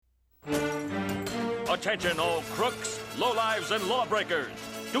Attention all crooks, lowlives, and lawbreakers.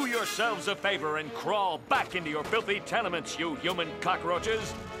 Do yourselves a favor and crawl back into your filthy tenements, you human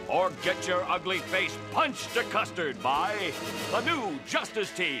cockroaches, or get your ugly face punched to custard by the new Justice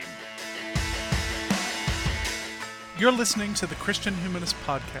Team. You're listening to the Christian Humanist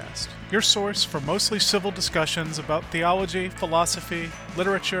Podcast, your source for mostly civil discussions about theology, philosophy,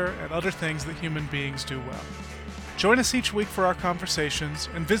 literature, and other things that human beings do well. Join us each week for our conversations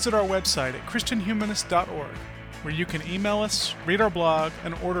and visit our website at christianhumanist.org, where you can email us, read our blog,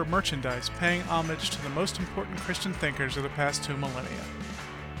 and order merchandise paying homage to the most important Christian thinkers of the past 2 millennia.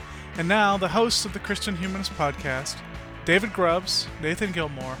 And now, the hosts of the Christian Humanist Podcast, David Grubbs, Nathan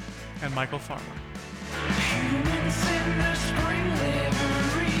Gilmour, and Michael Farmer.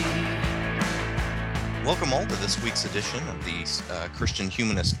 Welcome all to this week's edition of the Christian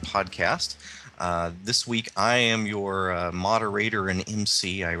Humanist Podcast. This week I am your moderator and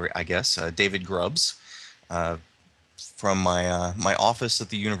MC, I guess, David Grubbs, from my office at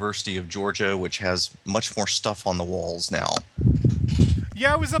the University of Georgia, which has much more stuff on the walls now.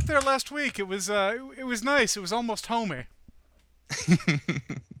 Yeah, I was up there last week. It was nice. It was almost homey.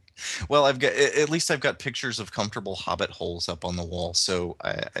 Well, at least I've got pictures of comfortable hobbit holes up on the wall. So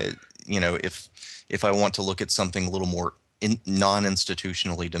if I want to look at something a little more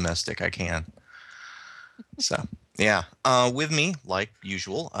non-institutionally domestic, I can. So, yeah. With me, like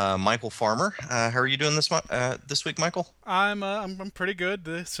usual, Michael Farmer. How are you doing this week, Michael? I'm pretty good.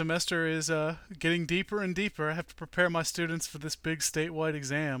 The semester is getting deeper and deeper. I have to prepare my students for this big statewide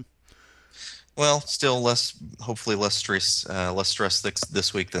exam. Well, still hopefully less stress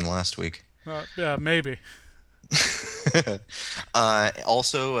this week than last week. Yeah, maybe.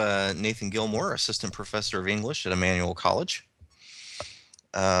 Also, Nathan Gilmour, assistant professor of English at Emmanuel College.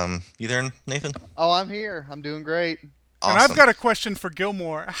 You there, Nathan? Oh, I'm here. I'm doing great. Awesome. And I've got a question for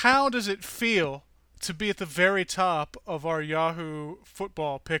Gilmour. How does it feel to be at the very top of our Yahoo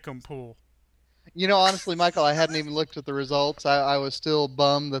football pick'em pool? You know, honestly, Michael, I hadn't even looked at the results. I was still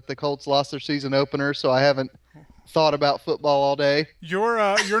bummed that the Colts lost their season opener, so I haven't thought about football all day.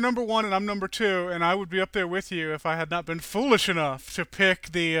 You're number one and I'm number two, and I would be up there with you if I had not been foolish enough to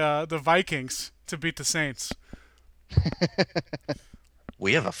pick the Vikings to beat the Saints.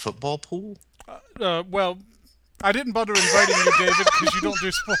 We have a football pool? Well, I didn't bother inviting you, David, because you don't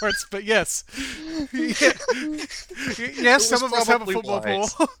do sports, but yes. Yes, some of us have a football pool.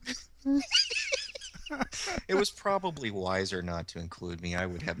 It was probably wiser not to include me. I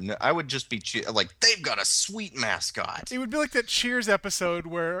would just be like, they've got a sweet mascot. It would be like that Cheers episode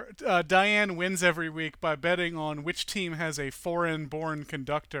where Diane wins every week by betting on which team has a foreign-born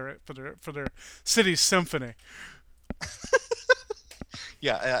conductor for their city's symphony.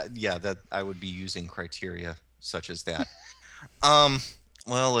 Yeah, that I would be using criteria such as that.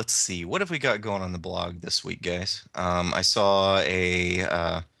 Well, let's see. What have we got going on the blog this week, guys? I saw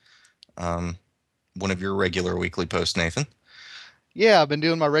one of your regular weekly posts, Nathan. Yeah, I've been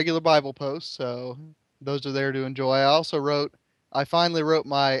doing my regular Bible posts, so those are there to enjoy. I finally wrote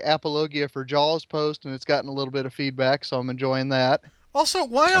my apologia for Jaws post, and it's gotten a little bit of feedback, so I'm enjoying that. Also,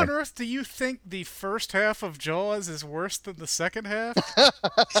 why on earth do you think the first half of Jaws is worse than the second half?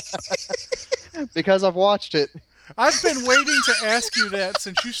 Because I've watched it. I've been waiting to ask you that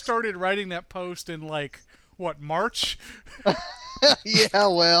since you started writing that post in, March? Yeah,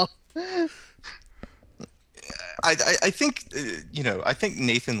 well. I think, I think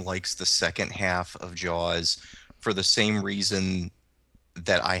Nathan likes the second half of Jaws for the same reason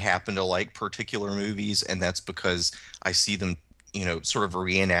that I happen to like particular movies, and that's because I see them, sort of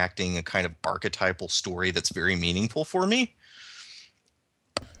reenacting a kind of archetypal story that's very meaningful for me.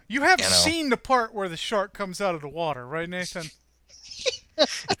 You have seen the part where the shark comes out of the water, right, Nathan?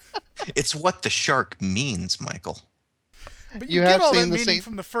 It's what the shark means, Michael. But you get all that meaning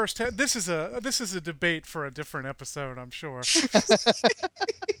from the first half. This is a debate for a different episode, I'm sure.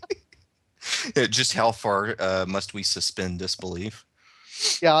 Just how far must we suspend disbelief?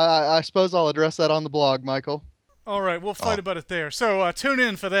 Yeah, I suppose I'll address that on the blog, Michael. All right, we'll fight about it there. So tune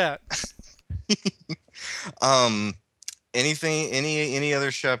in for that. Any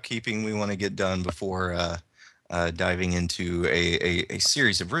other shopkeeping we want to get done before diving into a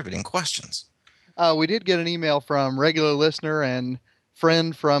series of riveting questions? We did get an email from regular listener and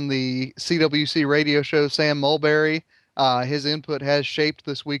friend from the CWC radio show, Sam Mulberry. His input has shaped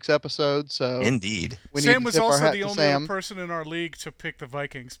this week's episode, so indeed. Sam was also the only other person in our league to pick the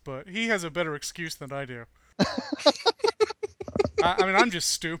Vikings, but he has a better excuse than I do. I'm just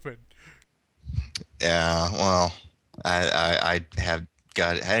stupid. Yeah, well, I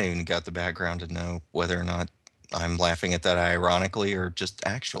hadn't even got the background to know whether or not I'm laughing at that ironically or just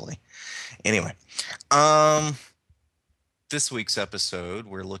actually. Anyway, um, this week's episode,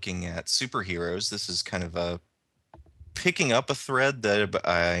 we're looking at superheroes. This is kind of a picking up a thread that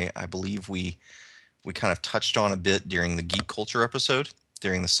I believe we kind of touched on a bit during the geek culture episode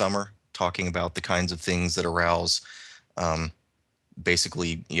during the summer, talking about the kinds of things that arouse um,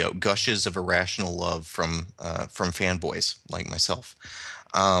 basically, gushes of irrational love from fanboys like myself.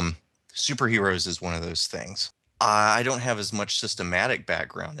 Um, Superheroes is one of those things. I don't have as much systematic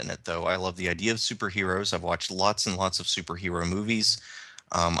background in it, though. I love the idea of superheroes. I've watched lots and lots of superhero movies.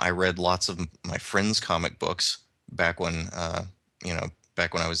 I read lots of my friends' comic books back when,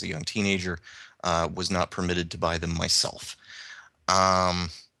 back when I was a young teenager. Was not permitted to buy them myself,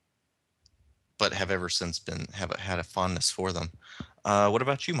 but have ever since have had a fondness for them. What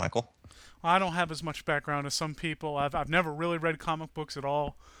about you, Michael? I don't have as much background as some people. I've never really read comic books at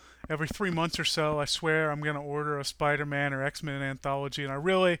all. Every 3 months or so, I swear I'm going to order a Spider-Man or X-Men anthology, and I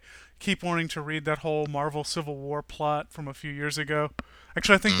really keep wanting to read that whole Marvel Civil War plot from a few years ago.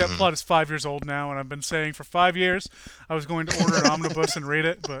 Actually, I think that Hmm. plot is 5 years old now, and I've been saying for 5 years I was going to order an omnibus and read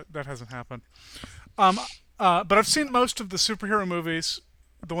it, but that hasn't happened. Um, but I've seen most of the superhero movies,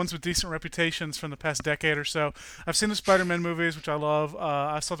 the ones with decent reputations from the past decade or so. I've seen the Spider-Man movies, which I love.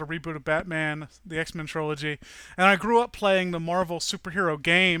 I saw the reboot of Batman, the X-Men trilogy, and I grew up playing the Marvel superhero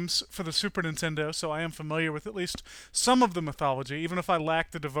games for the Super Nintendo, so I am familiar with at least some of the mythology, even if I lack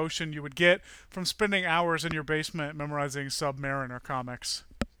the devotion you would get from spending hours in your basement memorizing Submariner comics.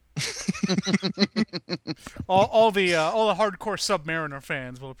 All the hardcore Submariner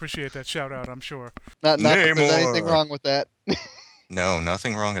fans will appreciate that shout out, I'm sure. Not that there's anything Namor. wrong with that. No,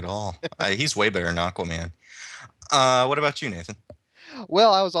 nothing wrong at all. He's way better than Aquaman. What about you, Nathan?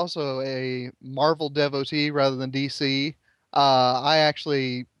 Well, I was also a Marvel devotee rather than DC. I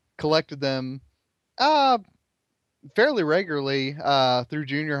actually collected them uh, fairly regularly through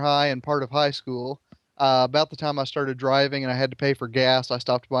junior high and part of high school. About the time I started driving and I had to pay for gas, I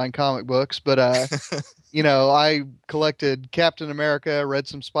stopped buying comic books. But I collected Captain America, read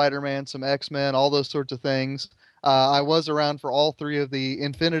some Spider-Man, some X-Men, all those sorts of things. I was around for all three of the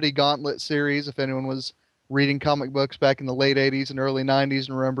Infinity Gauntlet series, if anyone was reading comic books back in the late 80s and early 90s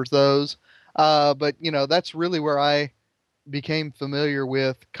and remembers those. But, that's really where I became familiar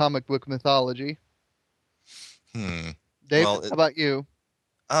with comic book mythology. Hmm. David, Well, how about you?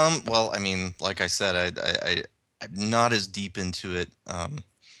 well, I mean, like I said, I'm not as deep into it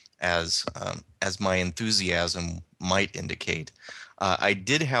as my enthusiasm might indicate. I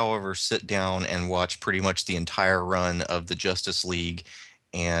did, however, sit down and watch pretty much the entire run of the Justice League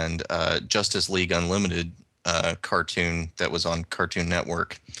and Justice League Unlimited cartoon that was on Cartoon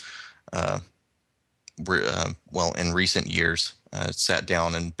Network. Uh, well, in recent years, sat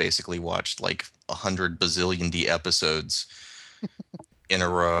down and basically watched like 100 bazillion episodes in a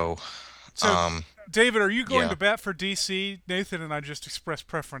row. So, Um, David, are you going yeah. to bat for DC? Nathan and I just expressed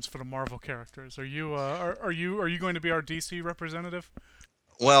preference for the Marvel characters. Are you going to be our DC representative?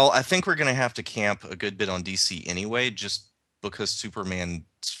 Well, I think we're gonna have to camp a good bit on DC anyway, just because Superman's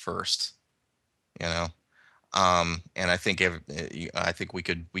first, you know. And I think we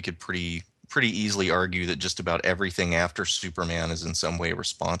could pretty easily argue that just about everything after Superman is in some way a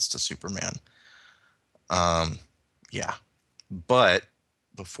response to Superman. Um, yeah. But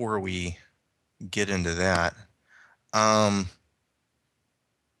before we get into that, um,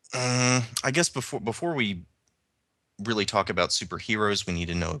 I guess before we really talk about superheroes, we need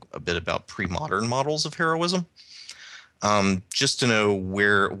to know a bit about pre-modern models of heroism. Just to know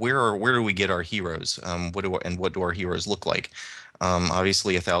where do we get our heroes? What do our heroes look like?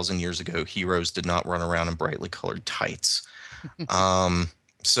 Obviously, 1,000 years ago, heroes did not run around in brightly colored tights. Um,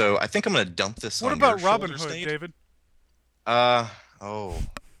 so I think I'm going to dump this What on your about Robin shoulders, Hood, Dave. David? Oh,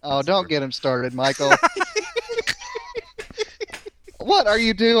 Oh, that's don't get him started, Michael. What are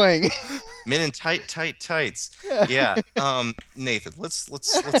you doing? men in tight tights. Yeah. Nathan, let's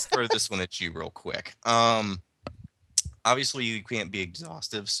throw this one at you real quick. Obviously you can't be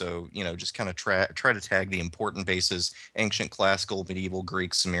exhaustive, so just kind of try to tag the important bases: ancient, classical, medieval,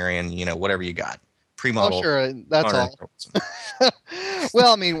 Greek, Sumerian, whatever you got. Oh, Pre-model, sure, that's modern all. heroism.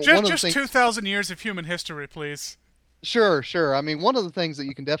 Well, I mean, Just one of the just things. 2,000 years of human history, please. Sure, sure. I mean, one of the things that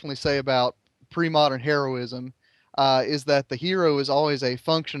you can definitely say about pre-modern heroism is that the hero is always a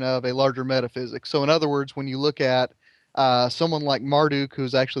function of a larger metaphysics. So, in other words, when you look at someone like Marduk,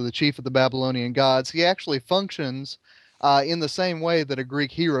 who's actually the chief of the Babylonian gods, he actually functions in the same way that a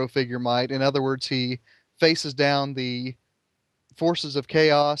Greek hero figure might. In other words, he faces down the forces of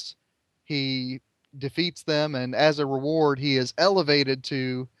chaos, he defeats them, and as a reward, he is elevated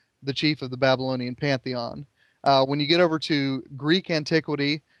to the chief of the Babylonian pantheon. When you get over to Greek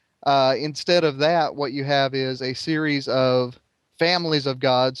antiquity, instead of that, what you have is a series of families of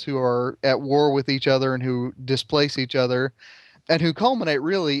gods who are at war with each other and who displace each other, and who culminate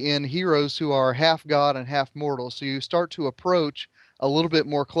really in heroes who are half god and half mortal. So you start to approach a little bit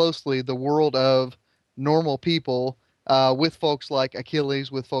more closely the world of normal people, with folks like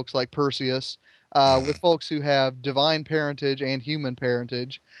Achilles, with folks like Perseus, with folks who have divine parentage and human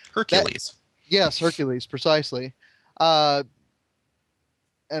parentage. That Hercules. Yes, Hercules, precisely. Uh,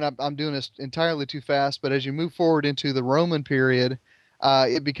 and I'm doing this entirely too fast, but as you move forward into the Roman period,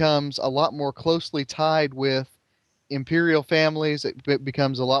 it becomes a lot more closely tied with imperial families. It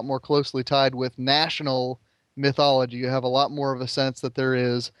becomes a lot more closely tied with national mythology. You have a lot more of a sense that there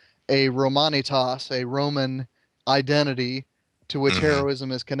is a Romanitas, a Roman identity to which Mm-hmm.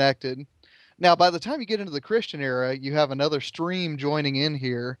 heroism is connected. Now, by the time you get into the Christian era, you have another stream joining in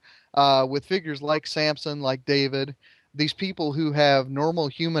here, with figures like Samson, like David, these people who have normal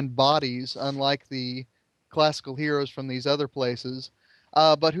human bodies, unlike the classical heroes from these other places,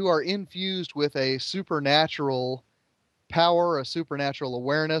 but who are infused with a supernatural power, a supernatural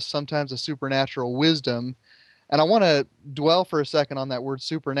awareness, sometimes a supernatural wisdom. And I want to dwell for a second on that word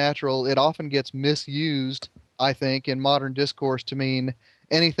supernatural. It often gets misused, I think, in modern discourse to mean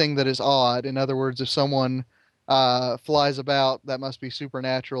anything that is odd. In other words, if someone flies about, that must be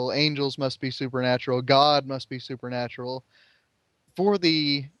supernatural. Angels must be supernatural. God must be supernatural. For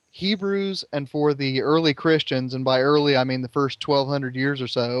the Hebrews and for the early Christians, and by early I mean the first 1200 years or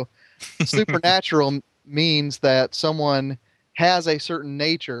so, supernatural means that someone has a certain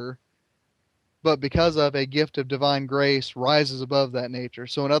nature, but because of a gift of divine grace, rises above that nature.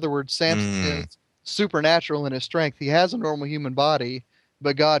 So, in other words, Samson Mm. is supernatural in his strength. He has a normal human body,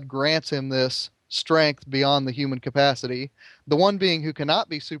 but God grants him this strength beyond the human capacity. The one being who cannot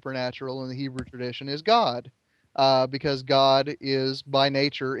be supernatural in the Hebrew tradition is God, because God is by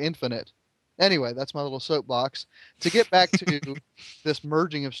nature infinite. Anyway, that's my little soapbox. To get back to this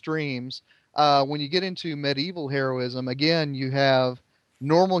merging of streams, when you get into medieval heroism, again, you have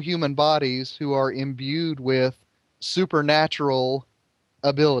normal human bodies who are imbued with supernatural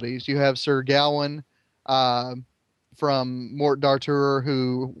abilities. You have Sir Gawain, uh, from Mort d'Arthur,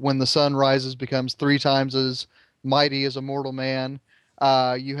 who, when the sun rises, becomes three times as mighty as a mortal man.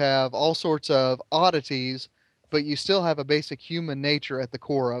 You have all sorts of oddities, but you still have a basic human nature at the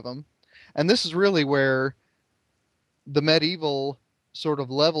core of them. And this is really where the medieval sort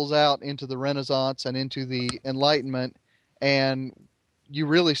of levels out into the Renaissance and into the Enlightenment, and you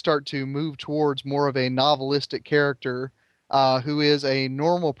really start to move towards more of a novelistic character, who is a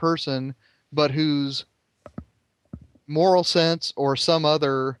normal person, but whose moral sense or some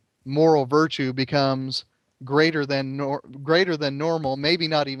other moral virtue becomes greater than normal, maybe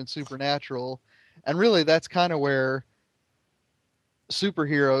not even supernatural. And really, that's kind of where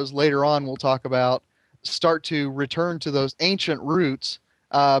superheroes later on we'll talk about start to return to those ancient roots,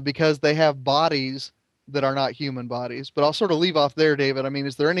 because they have bodies that are not human bodies. But I'll sort of leave off there, David. I mean,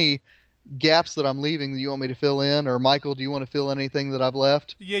 is there any gaps that I'm leaving that you want me to fill in, or Michael, do you want to fill anything that I've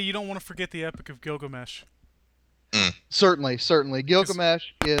left? Yeah, you don't want to forget the Epic of Gilgamesh. Mm. Certainly, certainly. 'Cause-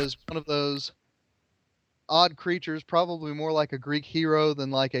 Gilgamesh is one of those odd creatures, probably more like a Greek hero than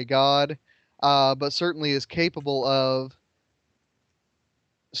like a god, but certainly is capable of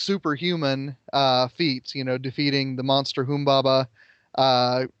superhuman feats, defeating the monster Humbaba,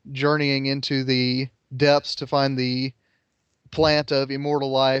 journeying into the depths to find the plant of immortal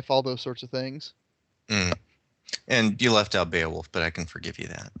life, all those sorts of things. Mm. And you left out Beowulf, but I can forgive you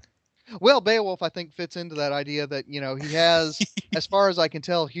that. Well, Beowulf, I think, fits into that idea that, he has, as far as I can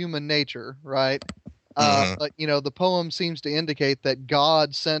tell, human nature, right? Mhm. But, the poem seems to indicate that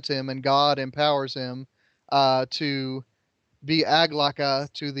God sent him and God empowers him to be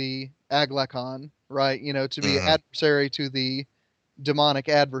Aglaka to the Aglakon, right? To be Mhm. adversary to the demonic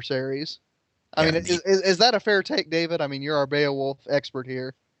adversaries. I Yeah. mean, is that a fair take, David? I mean, you're our Beowulf expert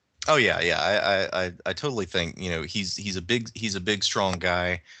here. Oh yeah, yeah. I totally think he's a big strong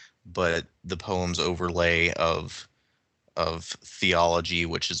guy, but the poem's overlay of theology,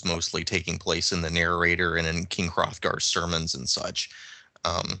 which is mostly taking place in the narrator and in King Hrothgar's sermons and such.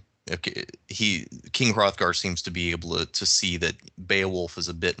 Okay, King Hrothgar seems to be able to see that Beowulf is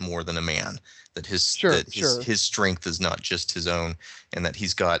a bit more than a man, that Sure, sure. his strength is not just his own, and that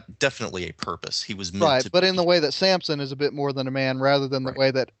he's got definitely a purpose. He was meant Right, to but in the be. way that Samson is a bit more than a man rather than the Right.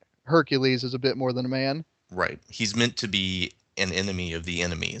 way that Hercules is a bit more than a man. Right. He's meant to be an enemy of the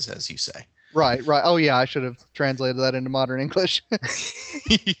enemies, as you say. Right, right. Oh yeah, I should have translated that into modern English.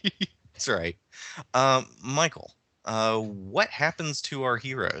 That's right. Michael, what happens to our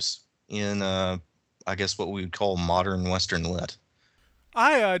heroes I guess what we would call modern Western lit.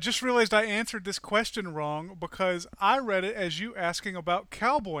 I just realized I answered this question wrong because I read it as you asking about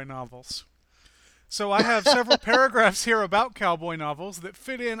cowboy novels. So I have several paragraphs here about cowboy novels that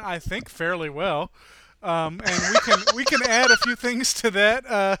fit in, I think, fairly well, and we can add a few things to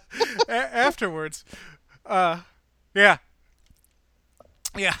that afterwards. Yeah, yeah.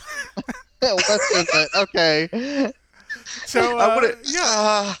 Western lit. Okay. So I would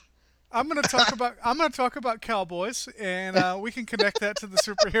yeah. I'm gonna talk about cowboys, and we can connect that to the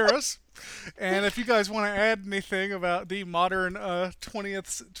superheroes. And if you guys want to add anything about the modern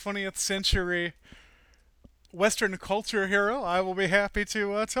 20th century Western culture hero, I will be happy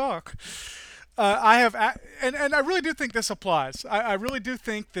to talk. And I really do think this applies. I really do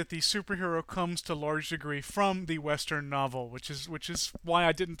think that the superhero comes to large degree from the Western novel, which is why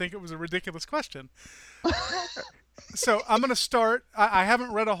I didn't think it was a ridiculous question. So I'm going to start. I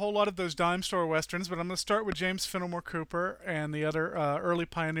haven't read a whole lot of those dime store westerns, but I'm going to start with James Fennimore Cooper and the other early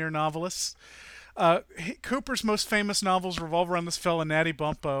pioneer novelists. Cooper's most famous novels revolve around this fella Natty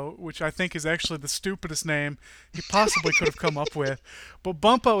Bumppo, which I think is actually the stupidest name he possibly could have come up with. But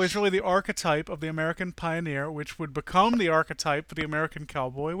Bumppo is really the archetype of the American pioneer, which would become the archetype for the American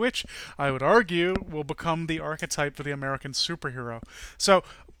cowboy, which I would argue will become the archetype for the American superhero. So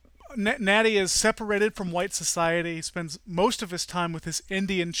Natty is separated from white society. He spends most of his time with his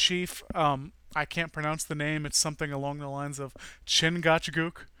Indian chief. I can't pronounce the name. It's something along the lines of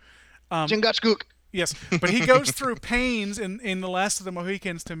Chingachgook. Chingachgook. Yes, but he goes through pains in The Last of the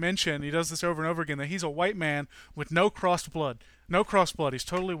Mohicans to mention, he does this over and over again, that he's a white man with no crossed blood. No crossed blood. He's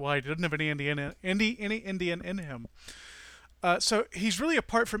totally white. He doesn't have any Indian in him. So he's really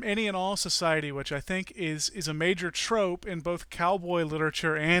apart from any and all society, which I think is a major trope in both cowboy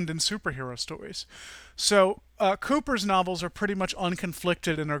literature and in superhero stories. So Cooper's novels are pretty much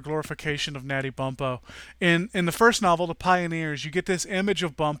unconflicted in their glorification of Natty Bumppo. In the first novel, The Pioneers, you get this image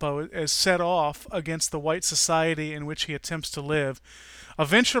of Bumppo as set off against the white society in which he attempts to live.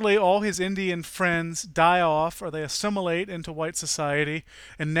 Eventually, all his Indian friends die off or they assimilate into white society,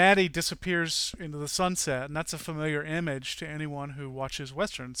 and Natty disappears into the sunset, and that's a familiar image to anyone who watches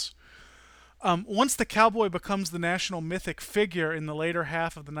westerns. Once the cowboy becomes the national mythic figure in the later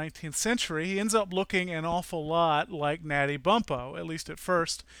half of the 19th century, he ends up looking an awful lot like Natty Bumppo, at least at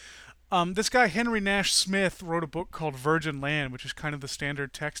first. This guy, Henry Nash Smith, wrote a book called Virgin Land, which is kind of the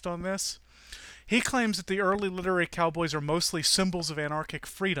standard text on this. He claims that the early literary cowboys are mostly symbols of anarchic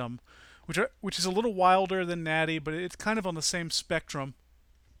freedom, which is a little wilder than Natty, but it's kind of on the same spectrum.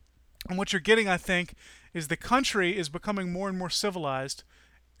 And what you're getting, I think, is the country is becoming more and more civilized,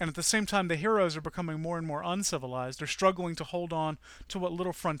 and at the same time the heroes are becoming more and more uncivilized. They're struggling to hold on to what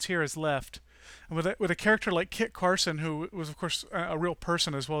little frontier is left. And with a character like Kit Carson, who was of course a real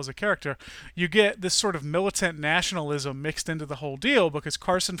person as well as a character, you get this sort of militant nationalism mixed into the whole deal because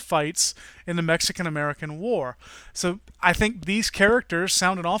Carson fights in the Mexican-American War. So I think these characters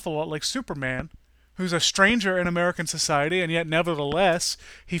sound an awful lot like Superman, who's a stranger in American society, and yet nevertheless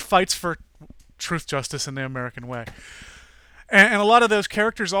he fights for truth, justice, and the American way. And a lot of those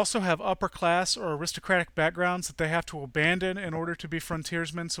characters also have upper class or aristocratic backgrounds that they have to abandon in order to be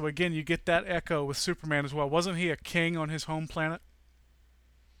frontiersmen. So again, you get that echo with Superman as well. Wasn't he a king on his home planet?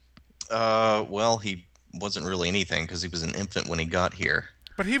 Well, he wasn't really anything because he was an infant when he got here.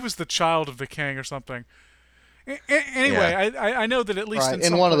 But he was the child of the king or something. Anyway, Yeah. I know that at least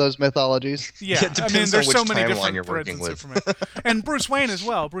in one of those mythologies. Yeah, It I mean, depends there's on so which many timeline different you're threads working in with. Superman, and Bruce Wayne as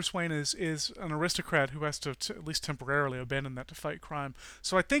well. Bruce Wayne is an aristocrat who has to at least temporarily abandon that to fight crime.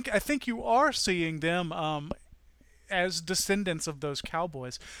 So I think you are seeing them as descendants of those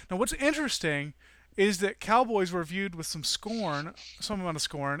cowboys. Now, what's interesting is that cowboys were viewed with some amount of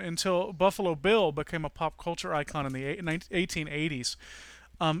scorn, until Buffalo Bill became a pop culture icon in the 1880s.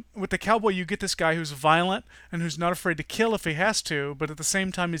 With the cowboy, you get this guy who's violent and who's not afraid to kill if he has to, but at the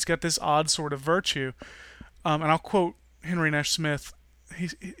same time, he's got this odd sort of virtue. And I'll quote Henry Nash Smith.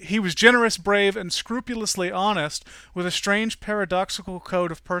 He was generous, brave, and scrupulously honest, with a strange paradoxical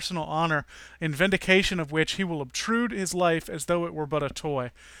code of personal honor, in vindication of which he will obtrude his life as though it were but a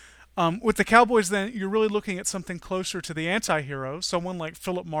toy. With the cowboys, then, you're really looking at something closer to the anti-hero, someone like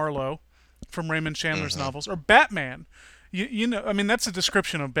Philip Marlowe from Raymond Chandler's novels, or Batman. You know, I mean, that's a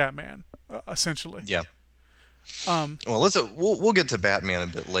description of Batman, essentially. Yeah. Well, we'll get to Batman a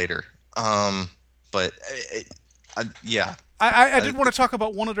bit later. But yeah. I did want to talk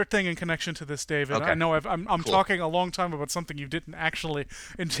about one other thing in connection to this, David. Okay. I know I'm Cool. talking a long time about something you didn't actually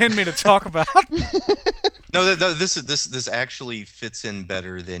intend me to talk about. No, this actually fits in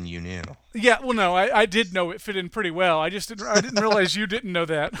better than you knew. Yeah, well, no, I did know it fit in pretty well. I didn't realize you didn't know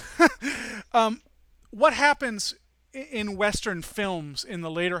that. what happens in Western films in the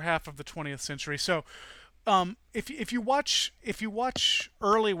later half of the 20th century? So, if you watch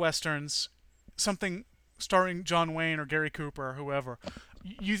early Westerns, something starring John Wayne or Gary Cooper or whoever,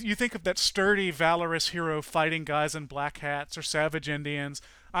 you think of that sturdy, valorous hero fighting guys in black hats or savage Indians.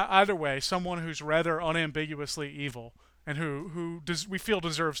 Either way, someone who's rather unambiguously evil and who we feel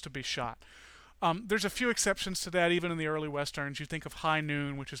deserves to be shot. There's a few exceptions to that, even in the early Westerns. You think of High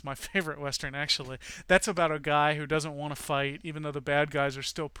Noon, which is my favorite Western, actually. That's about a guy who doesn't want to fight, even though the bad guys are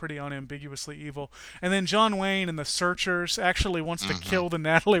still pretty unambiguously evil. And then John Wayne in The Searchers actually wants to kill the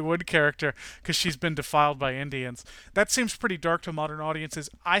Natalie Wood character because she's been defiled by Indians. That seems pretty dark to modern audiences.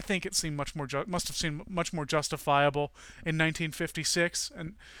 I think it seemed must have seemed much more justifiable in 1956.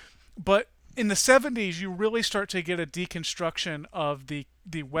 But in the 70s, you really start to get a deconstruction of the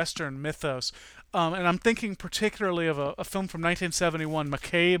Western mythos. And I'm thinking particularly of a film from 1971,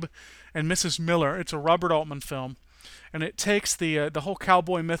 McCabe and Mrs. Miller. It's a Robert Altman film. And it takes the whole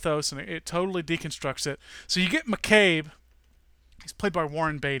cowboy mythos and it totally deconstructs it. So you get McCabe. He's played by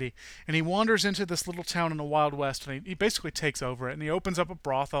Warren Beatty, and he wanders into this little town in the Wild West, and he basically takes over it, and he opens up a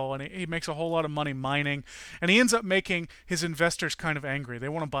brothel, and he makes a whole lot of money mining, and he ends up making his investors kind of angry. They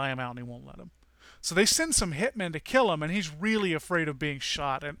want to buy him out, and he won't let them. So they send some hitmen to kill him, and he's really afraid of being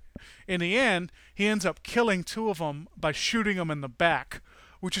shot. And in the end, he ends up killing two of them by shooting them in the back,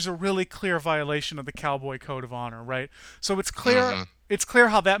 which is a really clear violation of the cowboy code of honor, right? So it's clear it's clear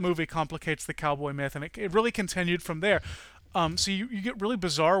how that movie complicates the cowboy myth, and it really continued from there. So you get really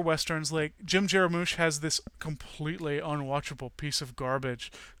bizarre Westerns, like Jim Jarmusch has this completely unwatchable piece of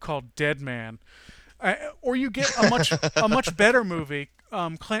garbage called Dead Man. Or you get a much better movie,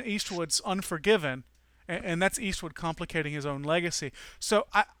 Clint Eastwood's Unforgiven, and that's Eastwood complicating his own legacy. So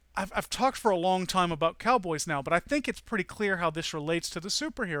I've talked for a long time about cowboys now, but I think it's pretty clear how this relates to the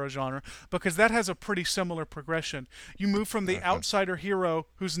superhero genre, because that has a pretty similar progression. You move from the outsider hero,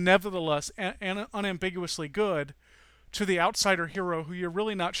 who's nevertheless unambiguously good, to the outsider hero who you're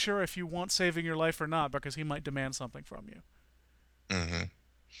really not sure if you want saving your life or not, because he might demand something from you.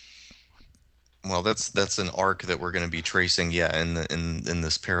 Well, that's an arc that we're going to be tracing, in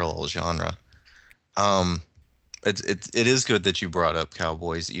this parallel genre. It is good that you brought up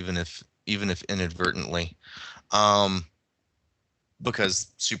cowboys, even if inadvertently, because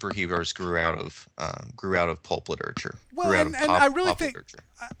superheroes grew out of pulp literature. Well, and I really think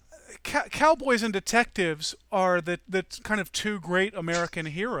cowboys and detectives are the kind of two great American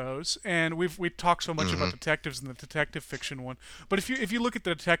heroes, and we talked so much about detectives in the detective fiction one. But if you look at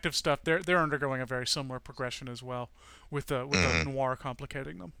the detective stuff, they're undergoing a very similar progression as well, with the noir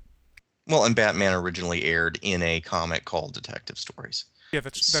complicating them. Well, and Batman originally aired in a comic called Detective Stories. Yeah,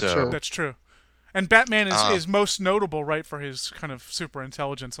 that's true. And Batman is most notable, right, for his kind of super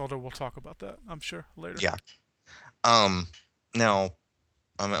intelligence. Although we'll talk about that, I'm sure, later. Yeah. Now,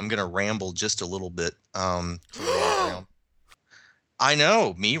 I'm going to ramble just a little bit. I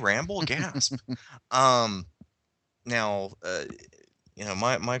know, me ramble, gasp. Now,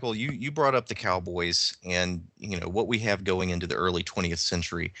 Michael, you brought up the cowboys, and what we have going into the early 20th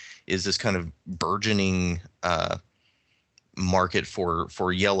century is this kind of burgeoning market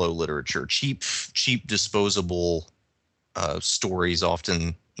for yellow literature, cheap disposable stories,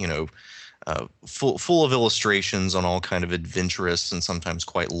 often full of illustrations on all kind of adventurous and sometimes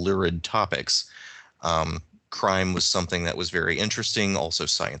quite lurid topics. Crime was something that was very interesting. Also,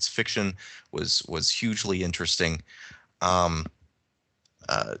 science fiction was hugely interesting.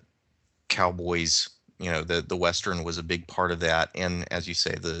 Cowboys, the Western was a big part of that, and as you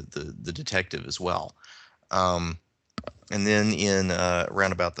say, the detective as well. And then in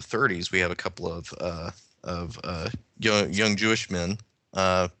around about the 30s, we have a couple of young Jewish men.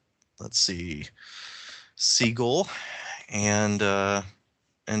 Let's see, Siegel and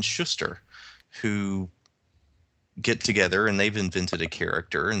Schuster, who get together, and they've invented a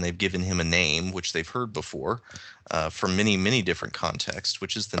character, and they've given him a name which they've heard before from many different contexts,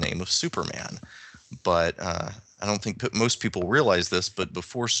 which is the name of Superman. But I don't think most people realize this, but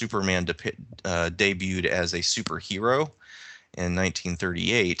before Superman debuted as a superhero in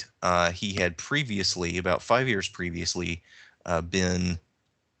 1938, he had previously, about 5 years previously, been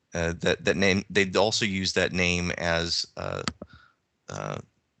that name. They'd also used that name as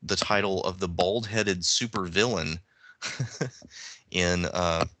the title of the bald-headed supervillain in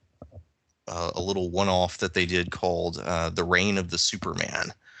a little one-off that they did called "The Reign of the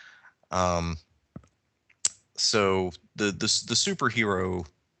Superman." So the superhero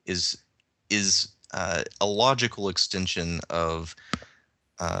is a logical extension of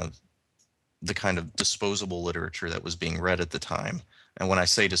the kind of disposable literature that was being read at the time. And when I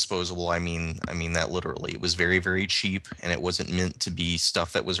say disposable, I mean that literally. It was very, very cheap, and it wasn't meant to be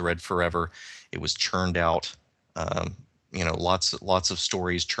stuff that was read forever. It was churned out. Um, lots of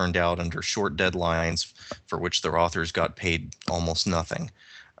stories churned out under short deadlines, for which their authors got paid almost nothing.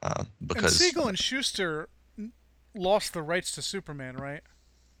 And Because Siegel and Schuster lost the rights to Superman, right?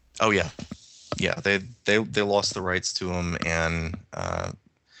 oh yeah, they lost the rights to him, and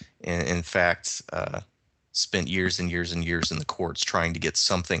in fact, spent years and years and years in the courts trying to get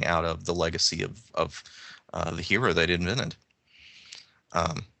something out of the legacy of the hero they'd invented,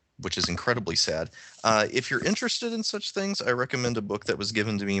 which is incredibly sad. If you're interested in such things, I recommend a book that was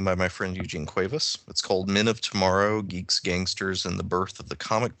given to me by my friend Eugene Cuevas. It's called Men of Tomorrow, Geeks, Gangsters, and the Birth of the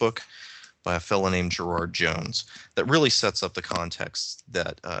Comic Book, by a fellow named Gerard Jones, that really sets up the context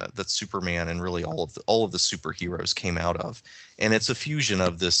that that Superman and really all of the superheroes came out of. And it's a fusion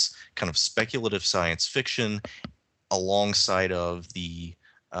of this kind of speculative science fiction alongside of the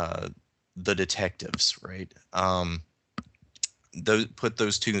detectives, right? Put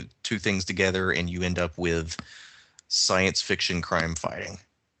those two things together, and you end up with science fiction crime fighting,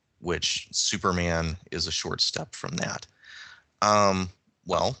 which Superman is a short step from that.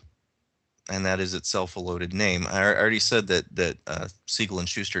 Well, and that is itself a loaded name. I already said that Siegel and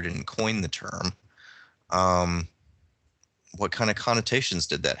Schuster didn't coin the term. What kind of connotations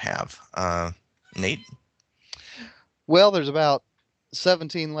did that have, Nate? Well, there's about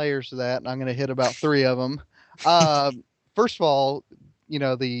 17 layers to that, and I'm going to hit about 3 of them. First of all,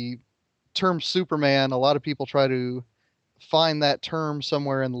 the term Superman, a lot of people try to find that term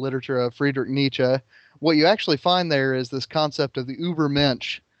somewhere in the literature of Friedrich Nietzsche. What you actually find there is this concept of the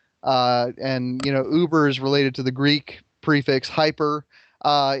Übermensch. And, Uber is related to the Greek prefix hyper.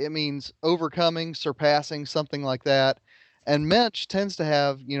 It means overcoming, surpassing, something like that. And Mensch tends to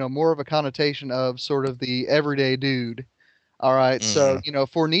have, more of a connotation of sort of the everyday dude. All right. So,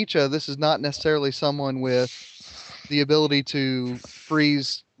 for Nietzsche, this is not necessarily someone with the ability to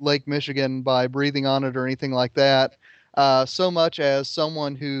freeze Lake Michigan by breathing on it or anything like that, so much as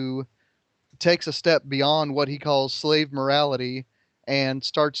someone who takes a step beyond what he calls slave morality and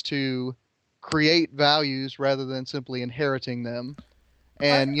starts to create values rather than simply inheriting them.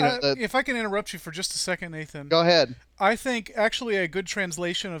 And, if I can interrupt you for just a second, Nathan. Go ahead. I think actually a good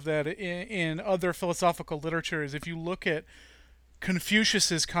translation of that in other philosophical literature is if you look at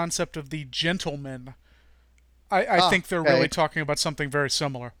Confucius's concept of the gentleman. I think they're really talking about something very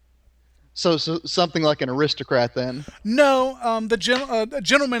similar. So something like an aristocrat, then? No, the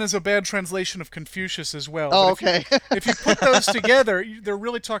gentleman is a bad translation of Confucius as well. Oh, okay. If you put those together, they're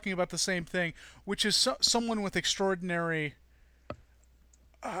really talking about the same thing, which is someone with extraordinary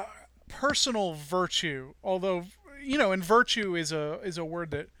personal virtue. Although, and virtue is a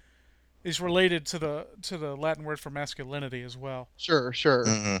word that is related to the Latin word for masculinity as well. Sure.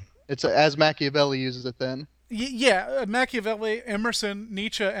 Mm-hmm. It's as Machiavelli uses it then. Yeah, Machiavelli, Emerson,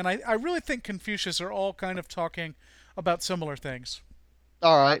 Nietzsche, and I really think Confucius are all kind of talking about similar things.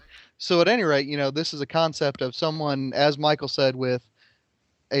 All right. So at any rate, this is a concept of someone, as Michael said, with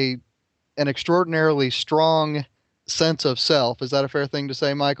an extraordinarily strong sense of self. Is that a fair thing to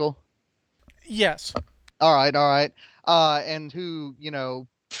say, Michael? Yes. All right. And who,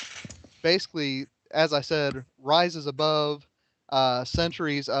 basically, as I said, rises above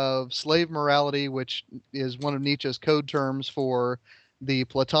centuries of slave morality, which is one of Nietzsche's code terms for the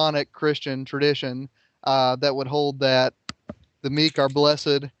Platonic Christian tradition that would hold that the meek are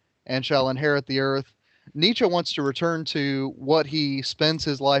blessed and shall inherit the earth. Nietzsche wants to return to what he spends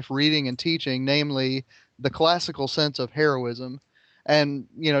his life reading and teaching, namely the classical sense of heroism. And,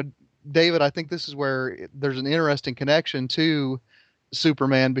 David, I think this is where there's an interesting connection to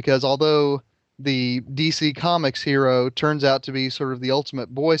Superman, because although the DC Comics hero turns out to be sort of the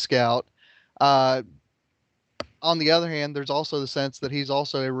ultimate Boy Scout, on the other hand, there's also the sense that he's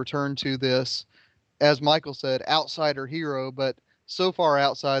also a return to this, as Michael said, outsider hero, but so far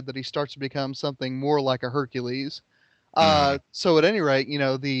outside that he starts to become something more like a Hercules. So at any rate,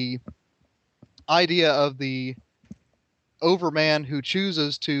 the idea of the overman who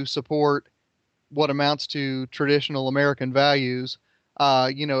chooses to support what amounts to traditional American values,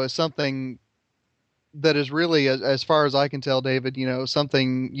 is something that is really, as far as I can tell, David,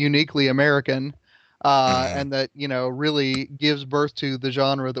 something uniquely American, and that, really gives birth to the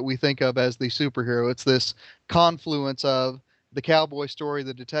genre that we think of as the superhero. It's this confluence of the cowboy story,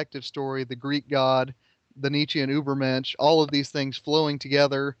 the detective story, the Greek god, the Nietzschean Übermensch, all of these things flowing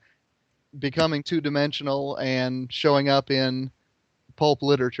together, becoming two-dimensional and showing up in pulp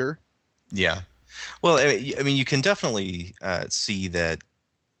literature. Yeah. Well, I mean, you can definitely see that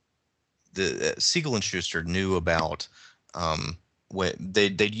the Siegel and Schuster knew about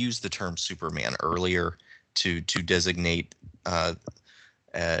they'd used the term Superman earlier to designate a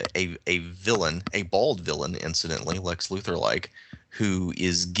villain, a bald villain, incidentally, Lex Luthor-like, who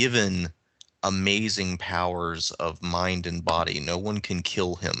is given amazing powers of mind and body. No one can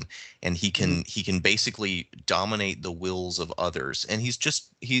kill him, and he can basically dominate the wills of others. And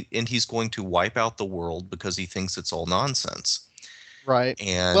he's going to wipe out the world because he thinks it's all nonsense. Right.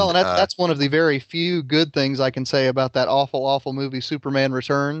 Well, And and that's one of the very few good things I can say about that awful, awful movie, Superman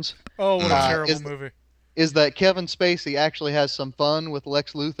Returns. Oh, what a terrible is movie. Is that Kevin Spacey actually has some fun with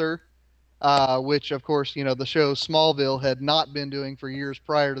Lex Luthor, which, of course, the show Smallville had not been doing for years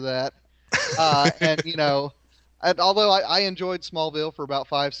prior to that. And, although I enjoyed Smallville for about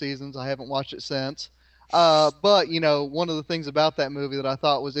 5 seasons, I haven't watched it since. But, one of the things about that movie that I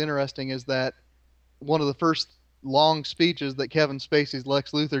thought was interesting is that one of the first long speeches that Kevin Spacey's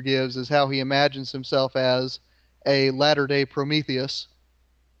Lex Luthor gives is how he imagines himself as a latter-day Prometheus.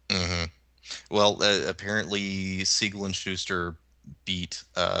 hmm Well, apparently Siegel and Schuster beat,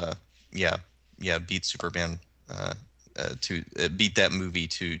 beat Superman, to beat that movie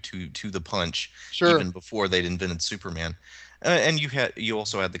to the punch, Sure. even before they'd invented Superman. And you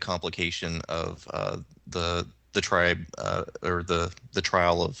also had the complication of the tribe or the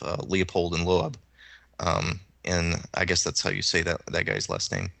trial of Leopold and Loeb, and I guess that's how you say that guy's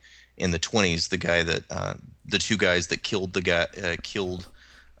last name. In the 1920s, the guy that the two guys that killed the guy killed.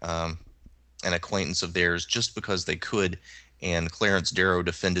 An acquaintance of theirs just because they could, and Clarence Darrow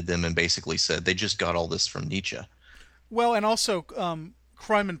defended them and basically said they just got all this from Nietzsche. Well, and also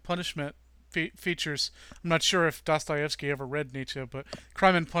Crime and Punishment features, I'm not sure if Dostoevsky ever read Nietzsche, but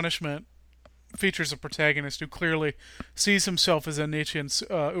Crime and Punishment features a protagonist who clearly sees himself as a Nietzschean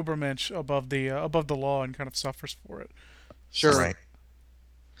Übermensch above the law and kind of suffers for it. Sure. Right.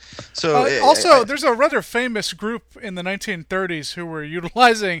 So also, there's a rather famous group in the 1930s who were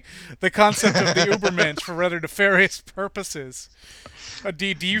utilizing the concept of the Übermensch for rather nefarious purposes. Do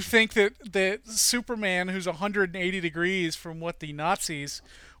you think that Superman, who's 180 degrees from what the Nazis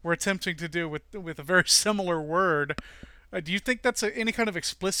were attempting to do with a very similar word, do you think that's any kind of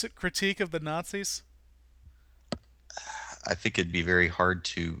explicit critique of the Nazis? I think it'd be very hard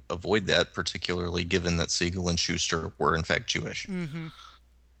to avoid that, particularly given that Siegel and Schuster were in fact Jewish. Mm-hmm.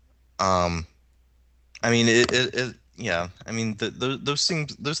 I mean, yeah. I mean, those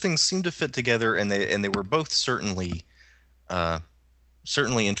things seem to fit together, and they were both certainly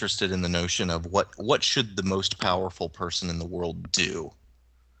interested in the notion of what should the most powerful person in the world do.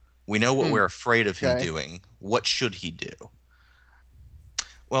 We know what we're afraid of him doing. What should he do?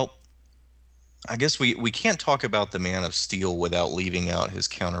 Well, I guess we can't talk about the Man of Steel without leaving out his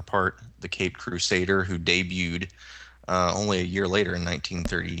counterpart, the Caped Crusader, who debuted only a year later in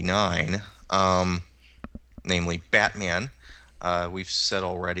 1939, namely Batman. We've said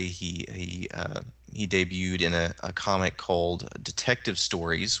already he debuted in a comic called Detective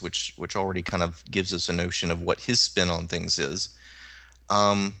Stories, which already kind of gives us a notion of what his spin on things is.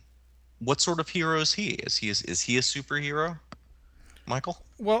 What sort of hero is he? Is he a superhero, Michael?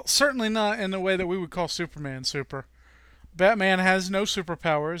 Well, certainly not in the way that we would call Superman super. Batman has no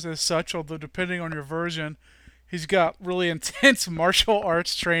superpowers as such, although depending on your version, he's got really intense martial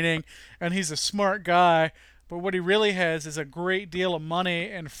arts training, and he's a smart guy. But what he really has is a great deal of money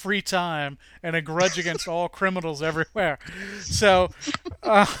and free time and a grudge against all criminals everywhere. So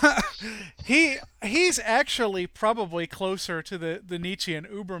he's actually probably closer to the Nietzschean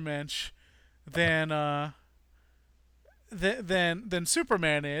Übermensch than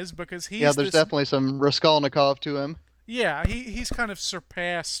Superman is, because he's there's definitely some Raskolnikov to him. Yeah, he's kind of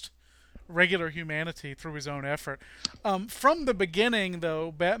surpassed regular humanity through his own effort. From the beginning,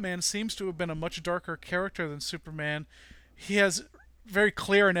 though, Batman seems to have been a much darker character than Superman. He has very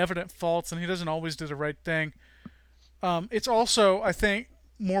clear and evident faults, and he doesn't always do the right thing. It's also, I think,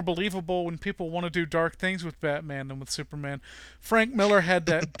 more believable when people want to do dark things with Batman than with Superman. Frank Miller had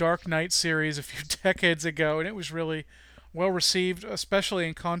that Dark Knight series a few decades ago, and it was really well received, especially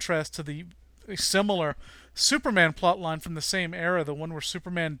in contrast to the similar Superman plotline from the same era, the one where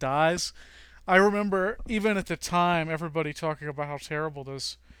Superman dies. I remember even at the time everybody talking about how terrible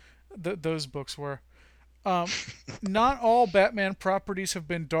those books were. Not all Batman properties have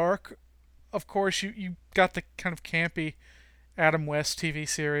been dark. Of course, you got the kind of campy Adam West TV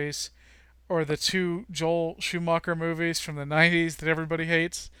series, or the 2 Joel Schumacher movies from the 90s that everybody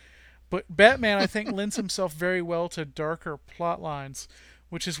hates. But Batman, I think, lends himself very well to darker plot lines,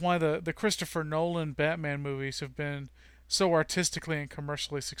 which is why the Christopher Nolan Batman movies have been so artistically and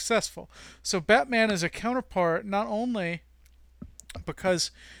commercially successful. So Batman is a counterpart not only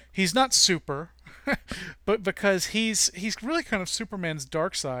because he's not super, but because he's really kind of Superman's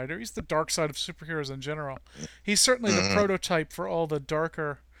dark side, or he's the dark side of superheroes in general. He's certainly the prototype for all the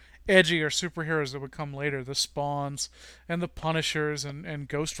darker, edgier superheroes that would come later, the Spawns and the Punishers and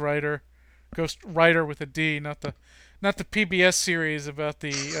Ghost Rider, Ghost Rider with a D, not the PBS series about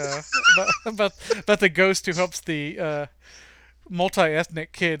the about the ghost who helps the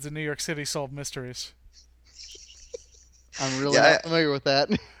multi-ethnic kids in New York City solve mysteries. I'm really not familiar with that.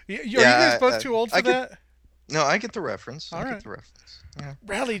 Are you guys both too old for that? No, I get the reference. All right. Get the reference. Yeah.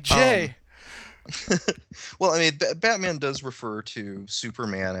 Rally J. Well, I mean, Batman does refer to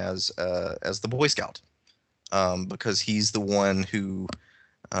Superman as the Boy Scout, because he's the one who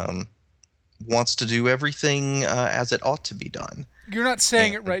wants to do everything as it ought to be done. You're not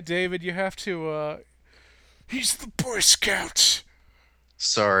saying it right, David. You have to. He's the Boy Scout.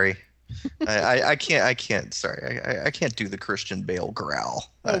 Sorry. I can't. Sorry, I can't do the Christian Bale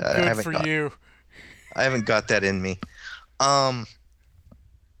growl. Oh, good for you. I haven't got that in me.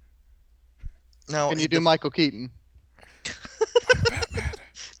 Now, can you do Michael Keaton?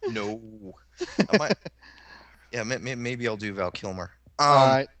 No. Yeah, maybe I'll do Val Kilmer. All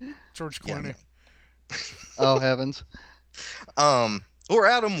right. George Clooney. Yeah, oh heavens. Or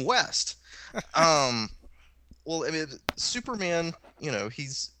Adam West. Well, I mean, Superman.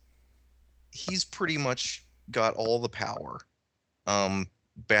 He's pretty much got all the power.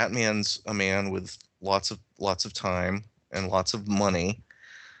 Batman's a man with lots of time and lots of money.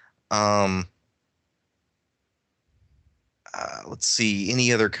 Let's see,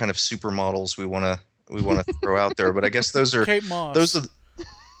 any other kind of supermodels we want to throw out there, but I guess those are Kate Moss. Those are.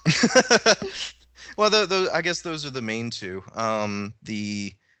 Well, those I guess those are the main two.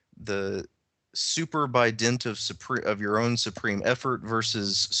 The super by dint of your own supreme effort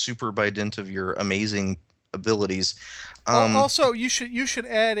versus super by dint of your amazing abilities. Also, you should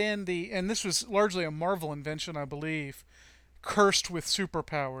add in and this was largely a Marvel invention, I believe, cursed with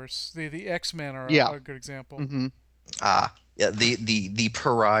superpowers. The X-Men are a good example. Mm-hmm. Yeah, the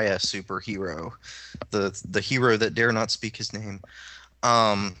pariah superhero, the hero that dare not speak his name.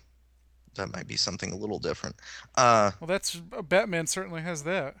 That might be something a little different. Well, that's Batman certainly has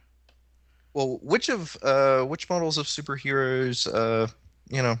that. Well, which models of superheroes,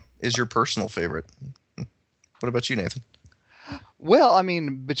 is your personal favorite? What about you, Nathan? Well, I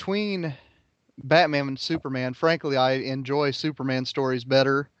mean, between Batman and Superman, frankly, I enjoy Superman stories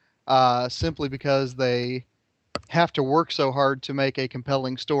better, simply because they have to work so hard to make a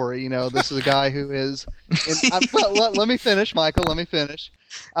compelling story. This is a guy who is. Let me finish, Michael. Let me finish.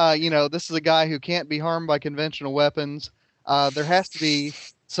 This is a guy who can't be harmed by conventional weapons. There has to be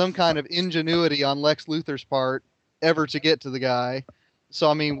some kind of ingenuity on Lex Luthor's part ever to get to the guy. So,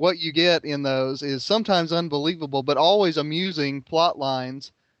 I mean, what you get in those is sometimes unbelievable, but always amusing plot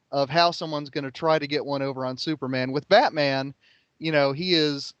lines of how someone's going to try to get one over on Superman. With Batman, he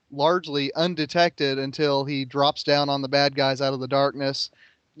is largely undetected until he drops down on the bad guys out of the darkness.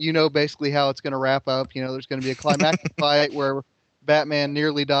 Basically how it's going to wrap up. There's going to be a climactic fight where Batman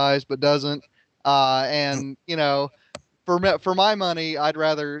nearly dies but doesn't. For my money, I'd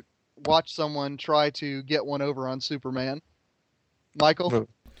rather watch someone try to get one over on Superman. Michael?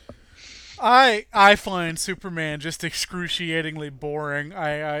 I find Superman just excruciatingly boring.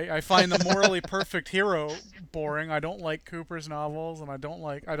 I find the morally perfect hero boring. I don't like Cooper's novels, and I don't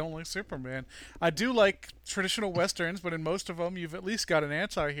like Superman. I do like traditional westerns, but in most of them, you've at least got an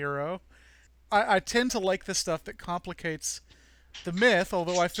anti-hero. I tend to like the stuff that complicates the myth,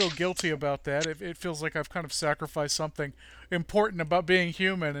 although I feel guilty about that. It feels like I've kind of sacrificed something important about being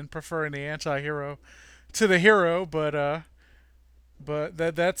human and preferring the anti-hero to the hero, but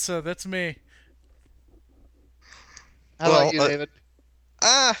that's me. How about you, David?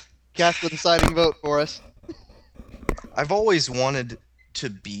 Cast the deciding vote for us. I've always wanted to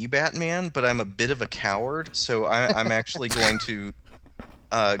be Batman, but I'm a bit of a coward, so I'm actually going to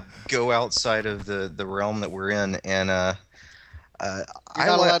go outside of the realm that we're in, and you're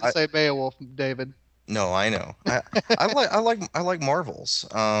not allowed to say Beowulf, David. No, I know. I like Marvel's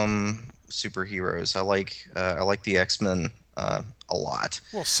superheroes. I like the X-Men a lot.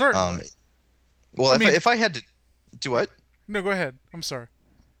 Well, certainly. If I had to do what? No, go ahead. I'm sorry.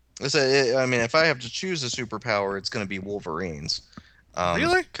 If I have to choose a superpower, it's going to be Wolverine's.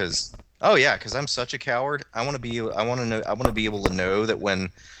 Really? Because I'm such a coward. I want to be able to know that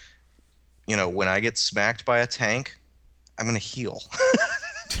when I get smacked by a tank, I'm going to heal.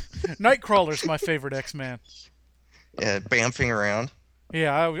 Nightcrawler's my favorite X-Man. Yeah, bamfing around.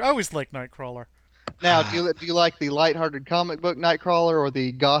 Yeah, I always liked Nightcrawler. Now, do you like the lighthearted comic book Nightcrawler or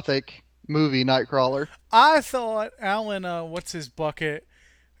the gothic movie Nightcrawler? I thought Alan, what's his bucket,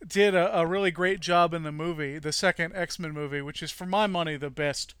 did a really great job in the movie, the second X-Men movie, which is for my money the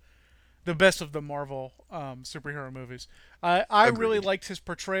best of the Marvel superhero movies. I really Agreed. liked his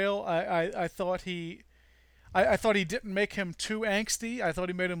portrayal. I thought I thought he didn't make him too angsty. I thought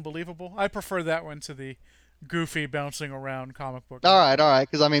he made him believable. I prefer that one to the goofy bouncing around comic book All guy. right, all right.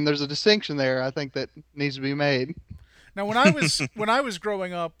 Because I mean, there's a distinction there. I think that needs to be made. Now, when I was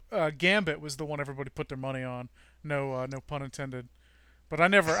growing up, Gambit was the one everybody put their money on. No pun intended. But I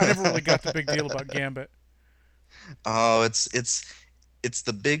never really got the big deal about Gambit. Oh, it's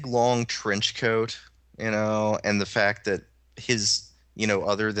the big long trench coat, and the fact that his,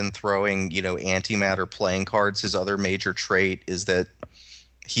 other than throwing, antimatter playing cards, his other major trait is that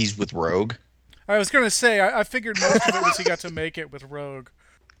he's with Rogue. I was gonna say I figured most of it was he got to make it with Rogue.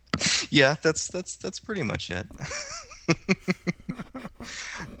 Yeah, that's pretty much it.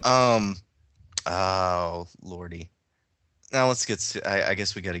 Um, oh lordy. Now let's get. I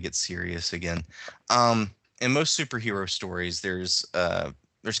guess we got to get serious again. In most superhero stories, there's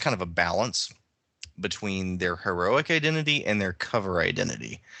kind of a balance between their heroic identity and their cover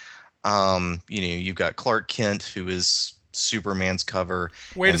identity. You've got Clark Kent, who is Superman's cover,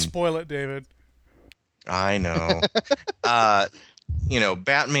 Way to and spoil it, David. I know. uh,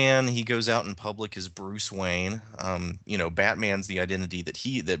 Batman, he goes out in public as Bruce Wayne. Batman's the identity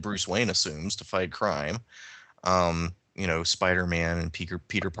that Bruce Wayne assumes to fight crime. Spider-Man and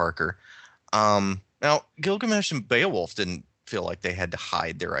Peter Parker. Now, Gilgamesh and Beowulf didn't feel like they had to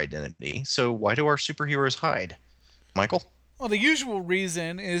hide their identity. So why do our superheroes hide? Michael? Well, the usual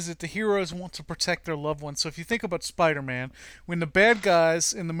reason is that the heroes want to protect their loved ones. So if you think about Spider-Man, when the bad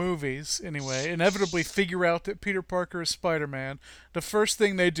guys in the movies, anyway, inevitably figure out that Peter Parker is Spider-Man, the first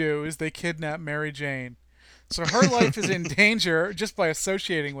thing they do is they kidnap Mary Jane. So her life is in danger just by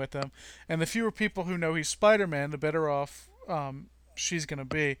associating with him, and the fewer people who know he's Spider-Man, the better off she's going to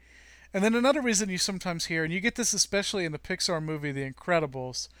be. And then another reason you sometimes hear, and you get this especially in the Pixar movie The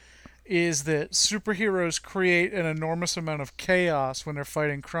Incredibles, is that superheroes create an enormous amount of chaos when they're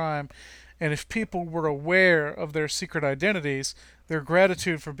fighting crime. And if people were aware of their secret identities, their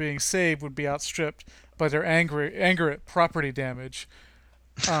gratitude for being saved would be outstripped by their anger at property damage.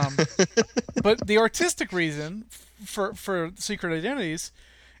 Um, but the artistic reason for secret identities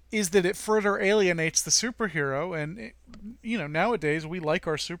is that it further alienates the superhero, and nowadays we like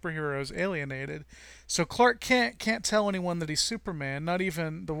our superheroes alienated. So Clark can't tell anyone that he's Superman, not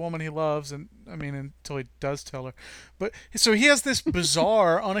even the woman he loves, and I mean until he does tell her. But so he has this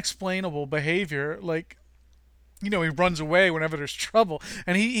bizarre, unexplainable behavior, like he runs away whenever there's trouble,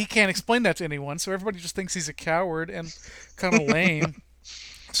 and he can't explain that to anyone. So everybody just thinks he's a coward and kind of lame.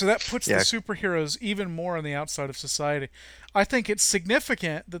 So that puts the Yeah. superheroes even more on the outside of society. I think it's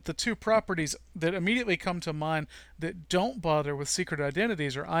significant that the two properties that immediately come to mind that don't bother with secret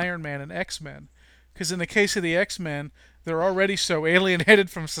identities are Iron Man and X-Men. Because in the case of the X-Men, they're already so alienated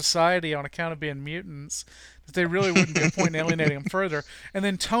from society on account of being mutants that they really wouldn't be a point in alienating them further. And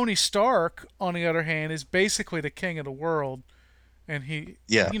then Tony Stark, on the other hand, is basically the king of the world. And he,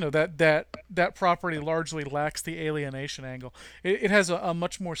 Yeah. that property largely lacks the alienation angle. It has a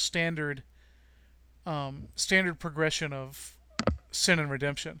much more standard progression of sin and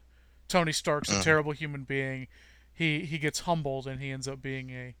redemption. Tony Stark's a terrible human being. He gets humbled and he ends up being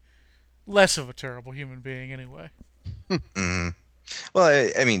a less of a terrible human being anyway. Mm. Well,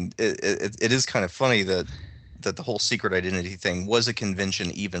 I mean, it is kind of funny that the whole secret identity thing was a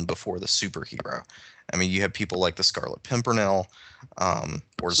convention even before the superhero. I mean, you have people like the Scarlet Pimpernel,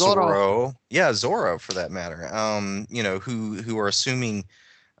 or Zorro. Zorro. Yeah, Zorro for that matter. Who are assuming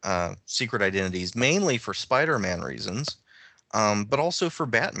secret identities mainly for Spider-Man reasons, but also for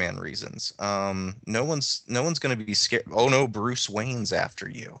Batman reasons. No one's going to be scared. Oh no, Bruce Wayne's after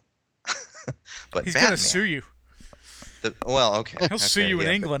you. But He's Batman, gonna sue you. well, okay. He'll sue okay, you in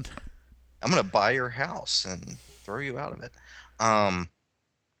yeah, England. I'm going to buy your house and throw you out of it.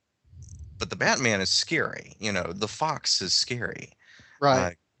 But the Batman is scary. The Fox is scary.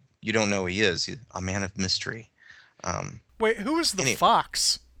 Right. You don't know who he is. He's a man of mystery. Wait, who is the Any-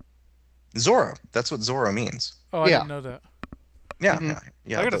 fox? Zorro. That's what Zorro means. Oh, I Yeah. didn't know that. Yeah, Mhm.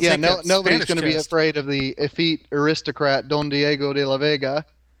 yeah. I gotta the- Yeah, take that nobody's Spanish going to be test. afraid of the effete aristocrat Don Diego de la Vega.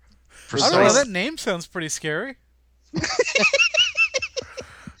 I don't know. precise- That name sounds pretty scary.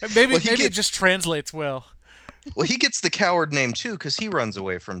 Maybe Well, he maybe it gets- just translates well. Well, he gets the coward name too because he runs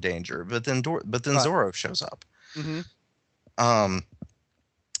away from danger. But then Right. Zorro shows up. Hmm. Um,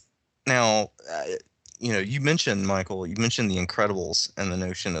 Now, you mentioned, Michael, you mentioned The Incredibles and the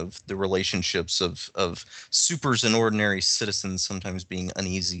notion of the relationships of supers and ordinary citizens sometimes being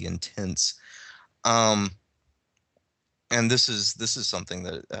uneasy and tense. Um, And this is something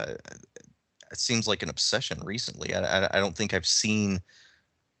that it seems like an obsession recently. I don't think I've seen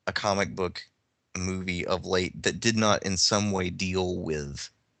a comic book movie of late that did not in some way deal with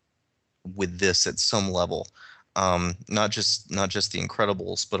this at some level. Not just the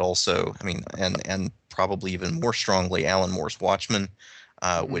Incredibles, but also, I mean, and probably even more strongly Alan Moore's Watchmen,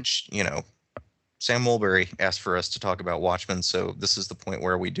 which, you know, Sam Mulberry asked for us to talk about Watchmen, so this is the point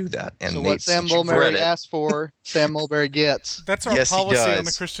where we do that. And So Nate, what Sam since you've read Mulberry it, asked for, Sam Mulberry gets. That's our Yes, he policy on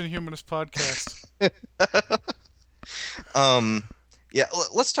the does. Christian Humanist Podcast. Yeah,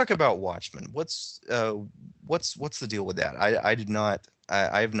 let's talk about Watchmen. What's the deal with that?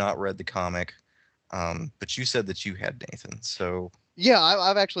 I have not read the comic, but you said that you had, Nathan. So Yeah,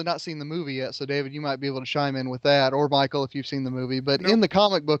 I've actually not seen the movie yet, so David, you might be able to chime in with that, or Michael, if you've seen the movie. But Nope. in the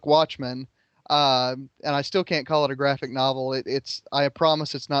comic book Watchmen, and I still can't call it a graphic novel. I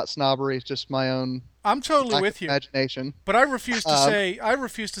promise it's not snobbery. It's just my own I'm totally lack with of you. imagination. But I refuse to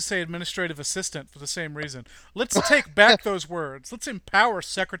say administrative assistant for the same reason. Let's take back those words. Let's empower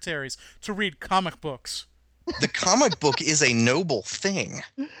secretaries to read comic books. the comic book is a noble thing.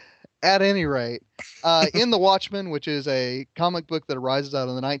 At any rate, in The Watchmen, which is a comic book that arises out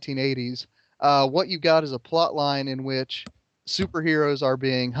of the 1980s, what you got is a plot line in which superheroes are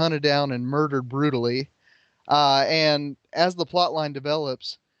being hunted down and murdered brutally. And as the plot line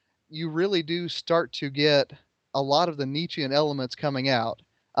develops, you really do start to get a lot of the Nietzschean elements coming out.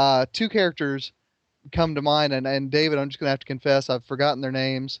 Two characters come to mind, and David, I'm just going to have to confess, I've forgotten their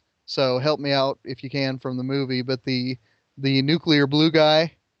names, so help me out if you can from the movie. But the nuclear blue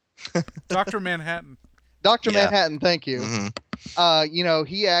guy, Dr. Manhattan. Dr. Yeah. Manhattan, thank you. Mhm.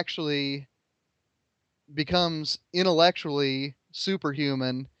 He actually becomes intellectually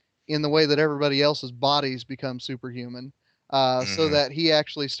superhuman in the way that everybody else's bodies become superhuman, so Mhm. that he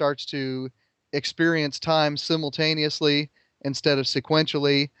actually starts to experience time simultaneously instead of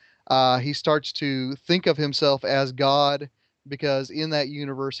sequentially. He starts to think of himself as God because in that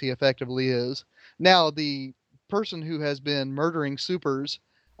universe he effectively is. Now, the person who has been murdering supers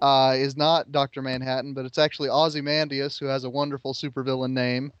is not Dr. Manhattan, but it's actually Ozymandias, who has a wonderful supervillain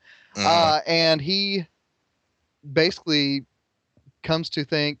name. Mhm. And he basically comes to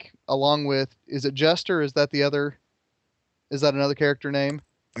think, along with, is it Jester? Is that another character name?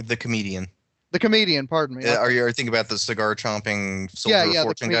 The comedian. The comedian, pardon me. Are you thinking about the cigar chomping Yeah, soldier of yeah, the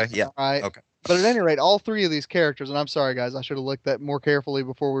fortune guy? comedian. Yeah. Right. Okay. But at any rate, all three of these characters, and I'm sorry guys, I should have looked at more carefully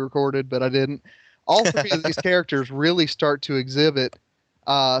before we recorded, but I didn't. All three of these characters really start to exhibit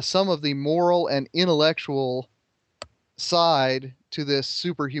some of the moral and intellectual side to this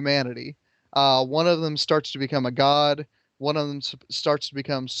superhumanity. One of them starts to become a god, one of them starts to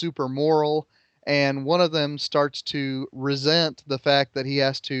become super moral, and one of them starts to resent the fact that he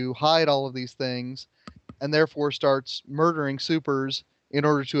has to hide all of these things and therefore starts murdering supers in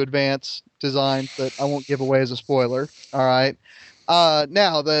order to advance designs that I won't give away as a spoiler. All right.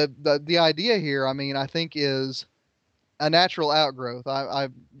 Now the idea here, I mean, I think is a natural outgrowth. I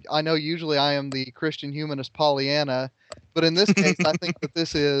know usually I am the Christian humanist Pollyanna, but in this case, I think that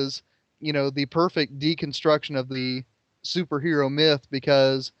this is, the perfect deconstruction of the superhero myth,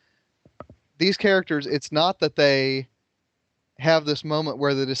 because these characters, it's not that they have this moment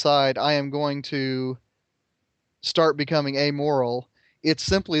where they decide I am going to start becoming amoral. It's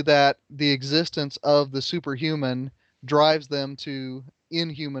simply that the existence of the superhuman drives them to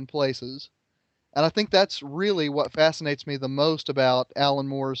inhuman places. And I think that's really what fascinates me the most about Alan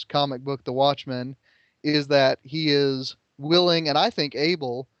Moore's comic book, The Watchmen, is that he is willing and I think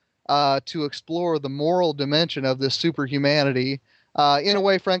able to explore the moral dimension of this superhumanity in a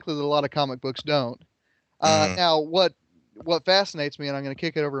way, frankly, that a lot of comic books don't. Mhm. Now, what fascinates me, and I'm going to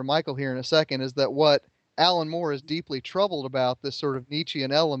kick it over to Michael here in a second, is that what Alan Moore is deeply troubled about, this sort of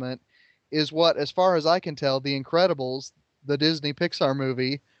Nietzschean element, is what, as far as I can tell, The Incredibles, the Disney Pixar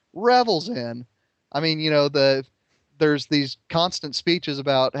movie, revels in. I mean, there's these constant speeches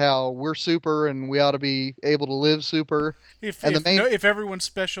about how we're super and we ought to be able to live super. If And the if main no, if everyone's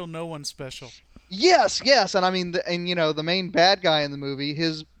special, no one's special. Yes, yes, and I mean, the main bad guy in the movie,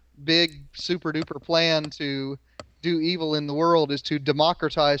 his big super duper plan to do evil in the world is to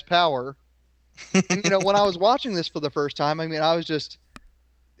democratize power. And when I was watching this for the first time, I mean,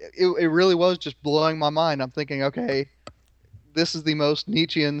 it really was just blowing my mind. I'm thinking, okay, this is the most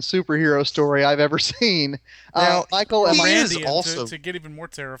Nietzschean superhero story I've ever seen. Now, Michael, Or am I he is Randian also to get even more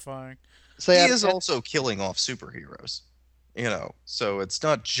terrifying. say he that is again? also killing off superheroes. So it's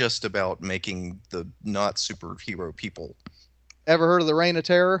not just about making the not superhero people. Ever heard of the Reign of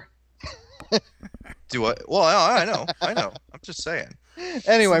Terror? Do I? Well, I know. I'm just saying.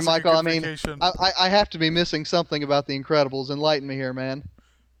 Anyway, Sounds like a Michael, I good mean, vacation. I have to be missing something about The Incredibles. Enlighten me here, man.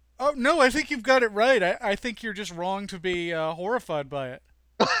 Oh, no, I think you've got it right. I think you're just wrong to be horrified by it.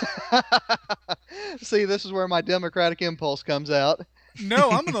 See, this is where my democratic impulse comes out. No,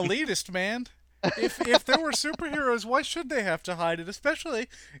 I'm an elitist, man. If there were superheroes, why should they have to hide it? Especially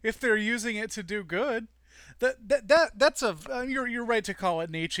if they're using it to do good. That's you're right to call it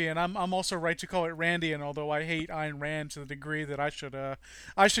Nietzsche, and I'm also right to call it Randian. Although I hate Ayn Rand to the degree that I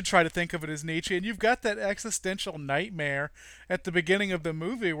should try to think of it as Nietzsche. And you've got that existential nightmare at the beginning of the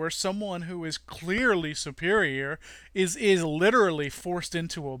movie where someone who is clearly superior is literally forced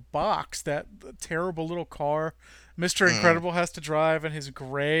into a box, that terrible little car Mr. Incredible has to drive in his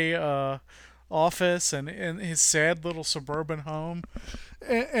gray office and his sad little suburban home.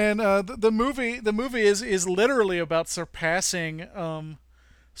 And the movie is literally about surpassing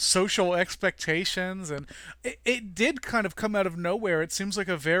social expectations, and it did kind of come out of nowhere. It seems like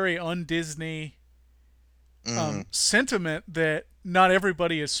a very un-Disney sentiment that not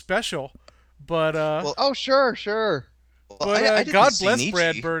everybody is special, but Oh, sure. I didn't God see bless Nietzsche.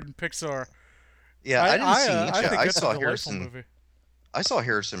 Brad Bird and Pixar. Yeah, I didn't see I Nietzsche. think I that's saw a delightful Harrison. movie. I saw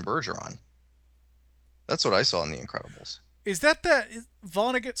Harrison Bergeron. That's what I saw in The Incredibles. Is that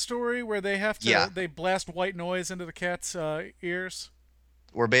Vonnegut story where they have to Yeah. they blast white noise into the cat's ears?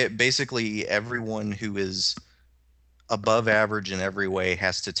 Where basically everyone who is above average in every way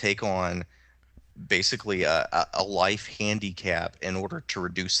has to take on basically a life handicap in order to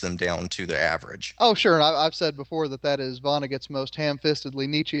reduce them down to the average. Oh, sure. And I've said before that is Vonnegut's most ham-fistedly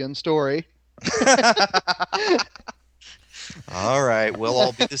Nietzschean story. All right, we'll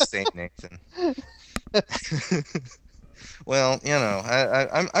all be the same, Nathan. Well, I'm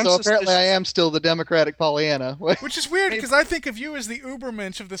So apparently suspicious. I am still the Democratic Pollyanna. Which is weird because I think of you as the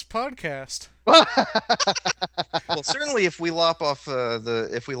Ubermensch of this podcast. Well, certainly if we lop off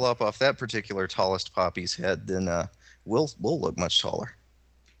that particular tallest poppy's head, then we'll look much taller.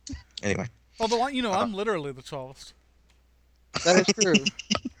 Anyway. Although I'm literally the tallest. That is true.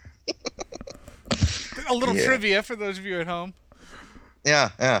 A little Yeah. trivia for those of you at home.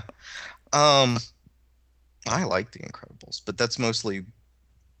 Yeah. I like The Incredibles, but that's mostly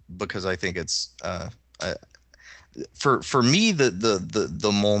because I think it's for me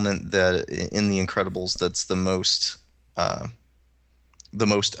the moment that in The Incredibles that's the most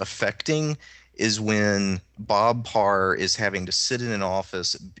affecting is when Bob Parr is having to sit in an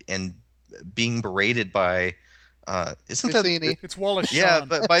office and being berated by isn't that Cassini. It's Wallace Shawn. yeah,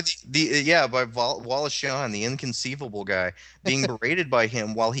 but by Wallace Shawn, the inconceivable guy, being berated by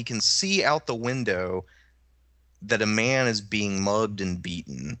him while he can see out the window that a man is being mugged and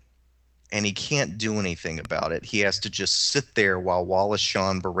beaten, and he can't do anything about it. He has to just sit there while Wallace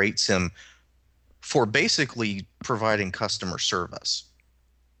Shawn berates him for basically providing customer service.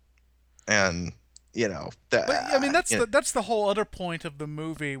 And that. But I mean that's the whole other point of the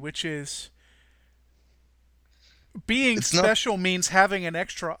movie, which is being special means having an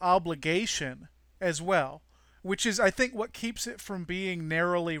extra obligation as well, which is, I think, what keeps it from being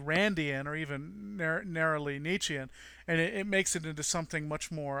narrowly Randian or even narrowly Nietzschean, and it makes it into something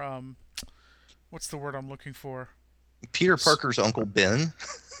much more, what's the word I'm looking for? Peter Parker's Uncle Ben.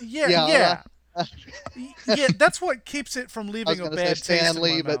 Yeah. Yeah, that's what keeps it from I was leaving a going to bad say taste Stan in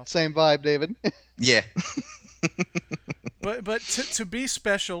Lee, my but mouth. same vibe, David. Yeah. But to be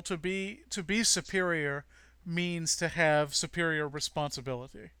special, to be superior, means to have superior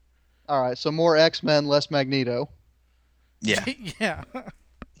responsibility. All right, so more X-Men, less Magneto. Yeah. Yeah.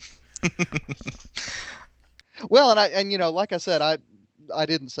 Well, and like I said, I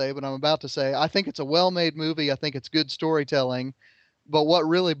didn't say, but I'm about to say, I think it's a well-made movie. I think it's good storytelling. But what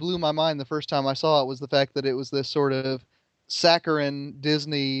really blew my mind the first time I saw it was the fact that it was this sort of saccharine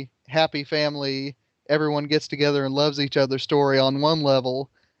Disney happy family, everyone gets together and loves each other story on one level,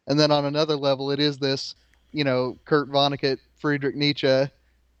 and then on another level it is this, Kurt Vonnegut, Friedrich Nietzsche,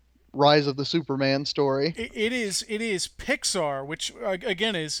 Rise of the Superman story. It is Pixar, which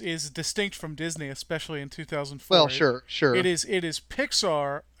again is distinct from Disney, especially in 2004. Well, sure. It is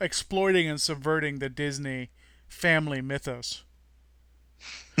Pixar exploiting and subverting the Disney family mythos.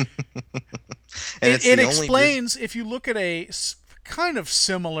 It explains, if you look at a kind of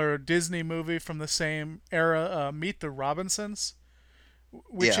similar Disney movie from the same era, Meet the Robinsons,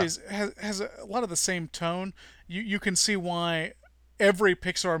 which has a lot of the same tone. You can see why every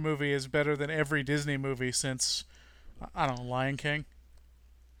Pixar movie is better than every Disney movie since, I don't know, Lion King.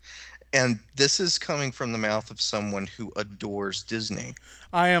 And this is coming from the mouth of someone who adores Disney.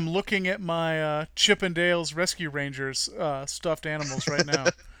 I am looking at my Chip and Dale's Rescue Rangers stuffed animals right now.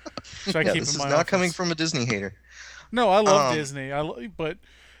 So I keep This in is my not office. coming from a Disney hater. No, I love Disney. But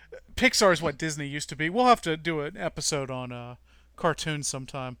Pixar is what Disney used to be. We'll have to do an episode on cartoons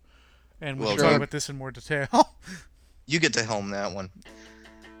sometime, and we'll talk about this in more detail. You get to helm that one.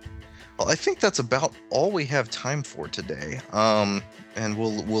 Well, I think that's about all we have time for today. And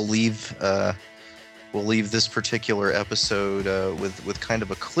we'll leave this particular episode with kind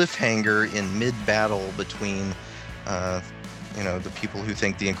of a cliffhanger in mid-battle between the people who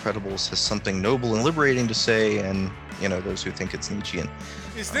think The Incredibles has something noble and liberating to say, and those who think it's Nietzschean.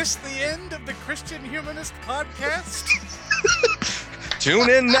 Is this the end of the Christian Humanist podcast? Tune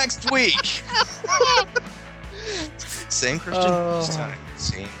in next week. Same Christian Humanist time,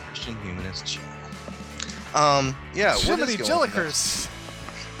 same Christian Humanist channel. Yeah. Jiminy Jillikers.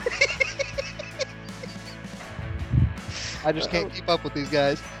 I just can't keep up with these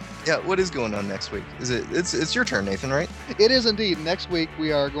guys. Yeah, what is going on next week? It's your turn, Nathan, right? It is indeed. Next week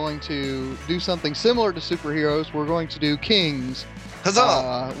we are going to do something similar to superheroes. We're going to do kings.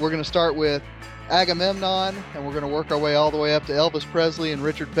 Huzzah! We're going to start with Agamemnon, and we're going to work our way all the way up to Elvis Presley and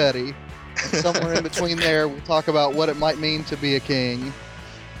Richard Petty. And somewhere in between there, we'll talk about what it might mean to be a king.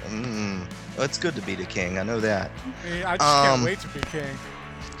 Well, it's good to be the king. I know that. I just can't wait to be king.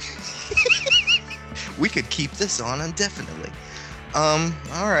 We could keep this on indefinitely. All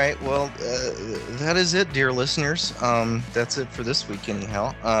right. Well, that is it, dear listeners. That's it for this week,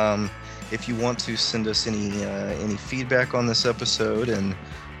 anyhow. If you want to send us any feedback on this episode and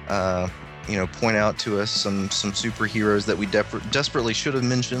point out to us some superheroes that we desperately should have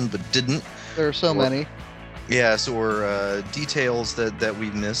mentioned but didn't. There are so many. Yes, or details that we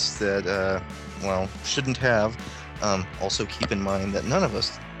missed that shouldn't have. Also keep in mind that none of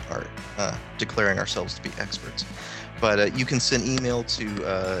us are declaring ourselves to be experts. But you can send email to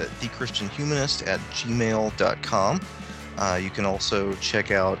thechristianhumanist@gmail.com. You can also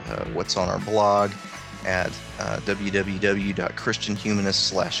check out what's on our blog at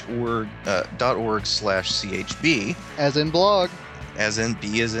www.christianhumanist.org/chb. As in blog. As in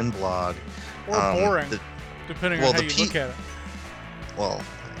B as in blog. Or boring, depending on how you look at it. Well,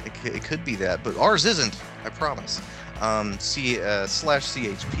 it could be that, but ours isn't, I promise.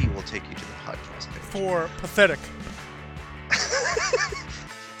 /CHP will take you to the podcast page. For pathetic.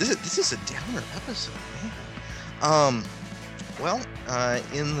 This is a downer episode, man.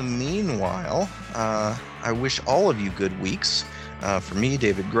 In the meanwhile, I wish all of you good weeks. For me,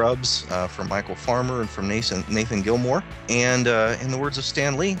 David Grubbs, from Michael Farmer, and from Nathan Gilmour. And in the words of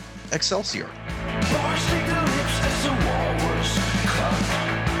Stan Lee, Excelsior.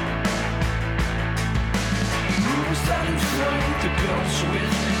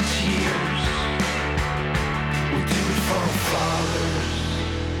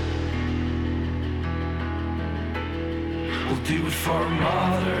 We'll do it for our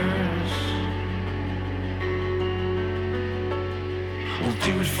mothers. We'll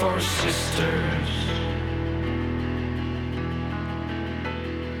do it for our sisters.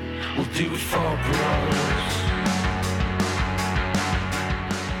 We'll do it for our brothers.